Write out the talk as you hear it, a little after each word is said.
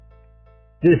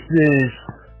This is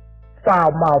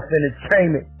Foul Mouth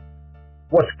Entertainment.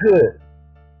 What's good?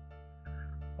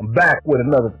 I'm back with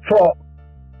another talk.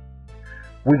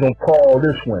 We're going to call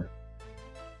this one,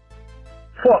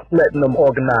 fuck letting them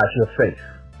organize your face.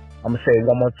 I'm going to say it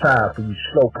one more time for you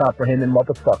slow comprehending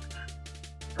motherfuckers.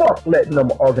 Fuck letting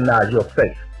them organize your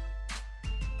face.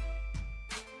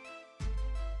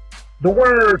 The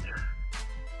word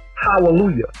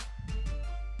hallelujah.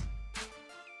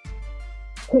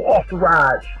 Who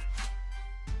authorized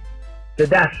that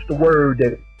that's the word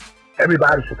that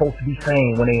everybody's supposed to be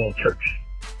saying when they're in church?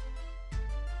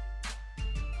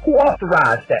 Who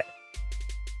authorized that?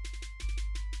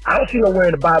 I don't see nowhere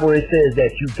in the Bible where it says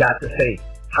that you got to say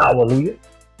hallelujah.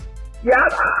 Yeah,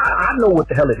 I know what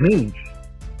the hell it means.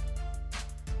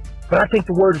 But I think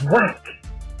the word is whack.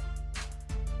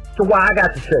 So why I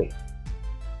got to say?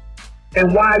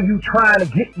 And why are you trying to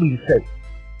get me to say?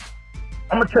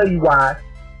 I'm going to tell you why.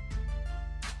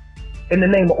 In the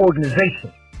name of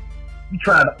organization, you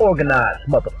trying to organize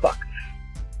motherfuckers.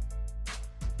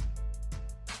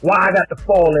 Why I got to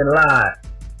fall in line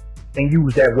and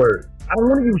use that word? I don't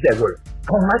want to use that word.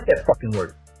 I don't like that fucking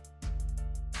word.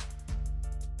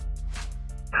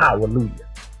 Hallelujah.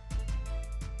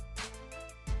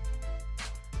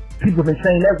 People have been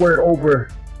saying that word over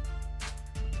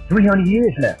 300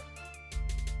 years now.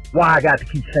 Why I got to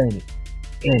keep saying it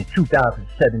in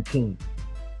 2017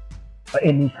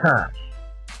 in these times?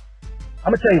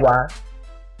 I'm going to tell you why.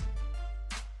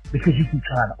 Because you keep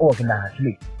trying to organize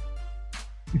me.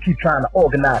 You keep trying to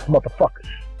organize motherfuckers.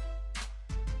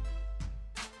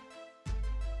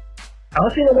 I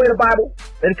don't see nowhere in the Bible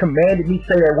that it commanded me to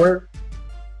say that word.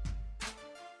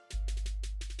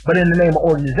 But in the name of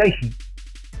organization,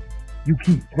 you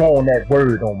keep throwing that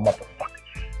word on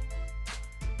motherfuckers.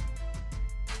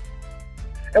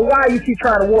 And why you keep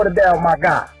trying to water down my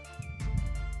God?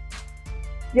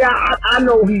 Yeah, I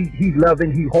know he's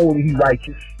loving, he's holy, he's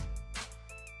righteous.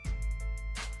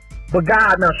 But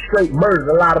God now straight murdered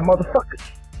a lot of motherfuckers.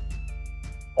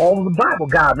 All of the Bible,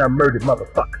 God now murdered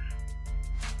motherfuckers.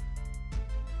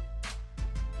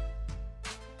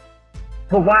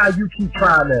 But why you keep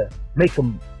trying to make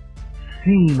him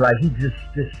seem like he just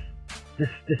this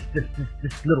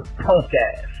little punk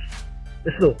ass,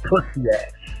 this little pussy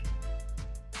ass?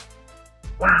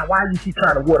 Why you keep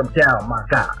trying to water him down, my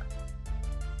God?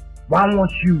 Why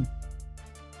won't you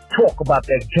talk about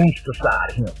that gangster side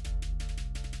of him?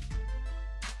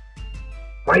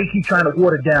 Why you keep trying to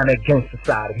water down that gangster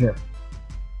side of him?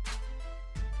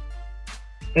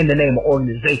 In the name of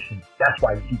organization, that's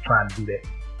why you keep trying to do that.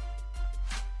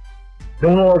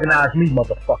 Don't organize me,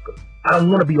 motherfucker. I don't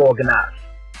want to be organized.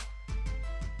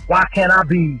 Why can't I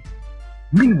be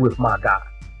me with my God?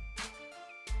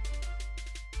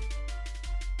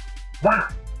 Why?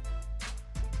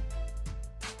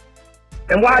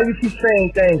 And why you keep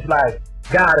saying things like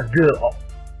God is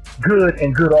good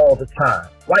and good all the time?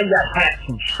 Why you got hats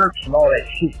and shirts and all that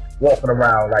shit walking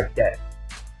around like that?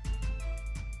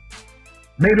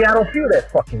 Maybe I don't feel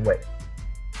that fucking way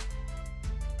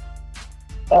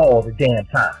all the damn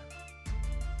time.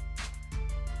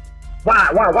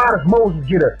 Why does Moses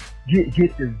get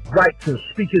the right to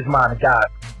speak his mind to God?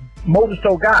 Moses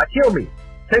told God, kill me,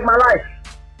 take my life.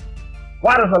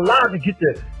 Why does Elijah get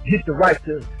the right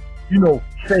to,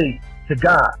 say to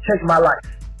God, take my life?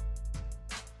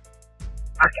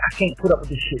 I can't put up with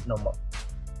this shit no more.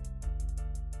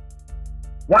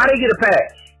 Why they get a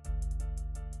pass?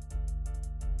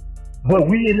 But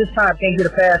we in this time can't get a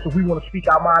pass if we want to speak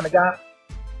our mind to God?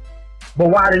 But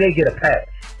why do they get a pass?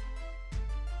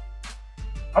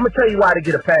 I'm going to tell you why they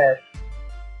get a pass.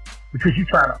 Because you're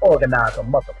trying to organize a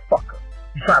motherfucker.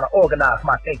 You're trying to organize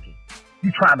my thinking.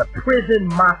 You're trying to prison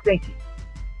my thinking.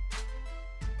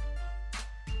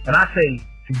 And I say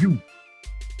to you,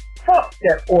 fuck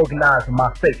that organizing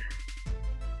my face.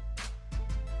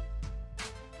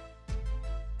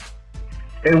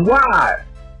 And why,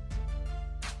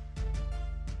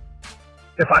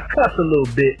 if I cuss a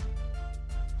little bit,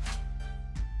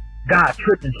 God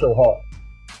tripping so hard?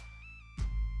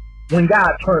 When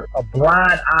God turned a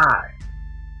blind eye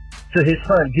to his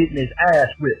son getting his ass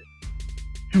whipped,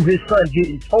 to his son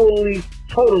getting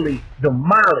totally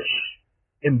demolished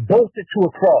and bolted to a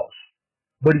cross.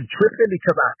 But he tripping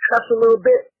because I cuss a little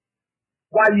bit?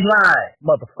 Why you lying,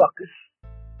 motherfuckers?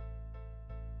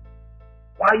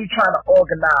 Why are you trying to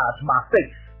organize my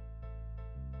face?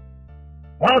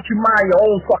 Why don't you mind your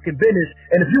own fucking business?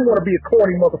 And if you want to be a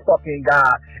corny motherfucking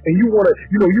guy, and you want to,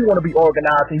 you want to be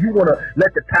organized, and you want to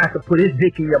let the pastor put his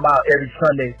dick in your mouth every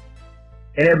Sunday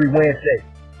and every Wednesday,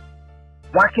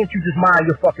 why can't you just mind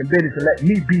your fucking business and let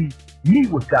me be me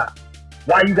with God?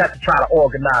 Why you got to try to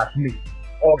organize me,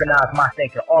 organize my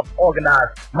thinking, organize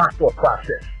my thought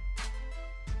process?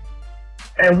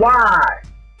 And why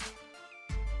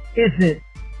isn't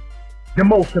the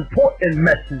most important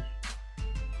message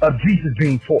of Jesus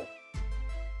being taught?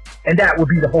 And that would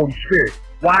be the Holy Spirit.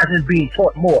 Why isn't it being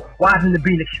taught more? Why isn't it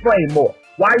being explained more?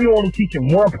 Why are you only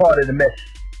teaching one part of the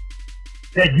message?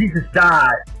 That Jesus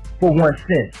died for one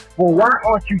sin. Well, why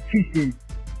aren't you teaching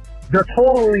the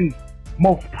totally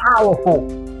most powerful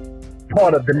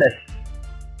part of the message?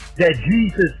 That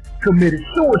Jesus committed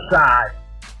suicide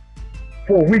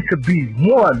for we could be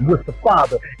one with the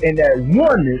Father. And that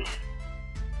oneness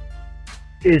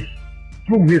is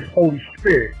through his Holy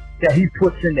Spirit that he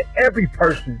puts into every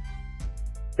person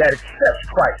that accepts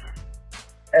Christ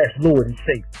as Lord and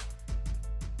Savior.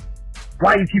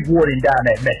 Why you keep watering down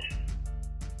that message?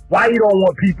 Why you don't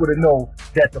want people to know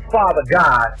that the Father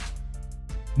God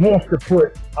wants to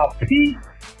put a piece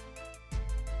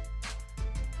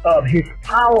of his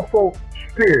powerful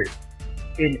spirit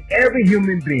in every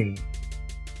human being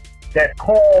that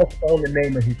calls on the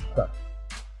name of his Son?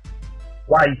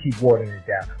 Why you keep watering it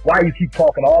down? Why you keep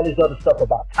talking all this other stuff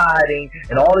about tithing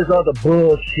and all this other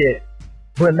bullshit,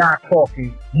 but not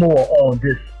talking more on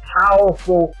this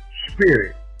powerful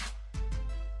spirit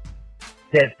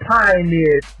that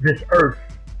pioneered this earth,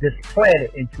 this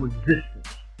planet into existence?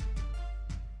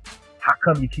 How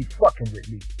come you keep fucking with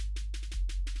me?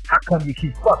 How come you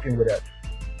keep fucking with us?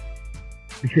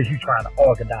 Because you're trying to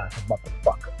organize a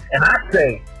motherfucker. And I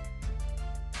say,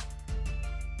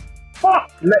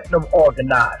 fuck letting them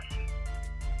organize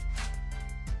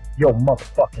your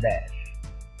motherfucking ass.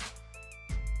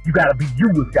 You gotta be you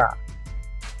with God.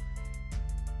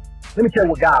 Let me tell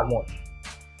you what God wants.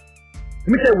 Let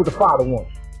me tell you what the Father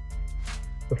wants.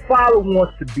 The Father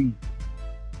wants to be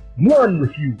one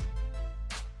with you.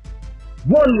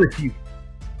 One with you.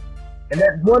 And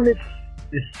that oneness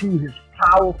is through his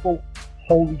powerful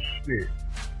Holy Spirit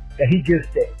that he gives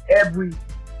to every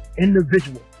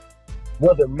individual,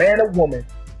 whether man or woman,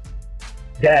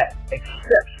 that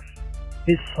accepts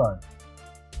his Son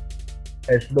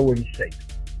as Lord and Savior.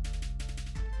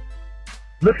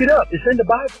 Look it up. It's in the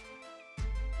Bible.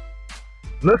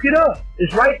 Look it up.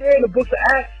 It's right there in the books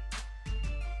of Acts.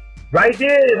 Right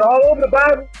there. It's all over the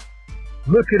Bible.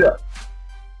 Look it up.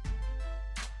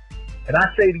 And I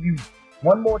say to you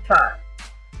one more time,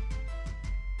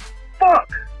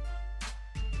 fuck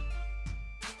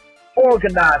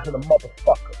organizing a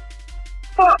motherfucker.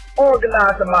 Fuck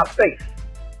organizing my face.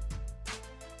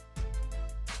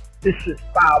 This is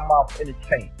Foul Mouth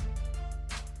Entertainment.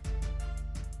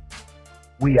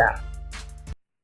 We out.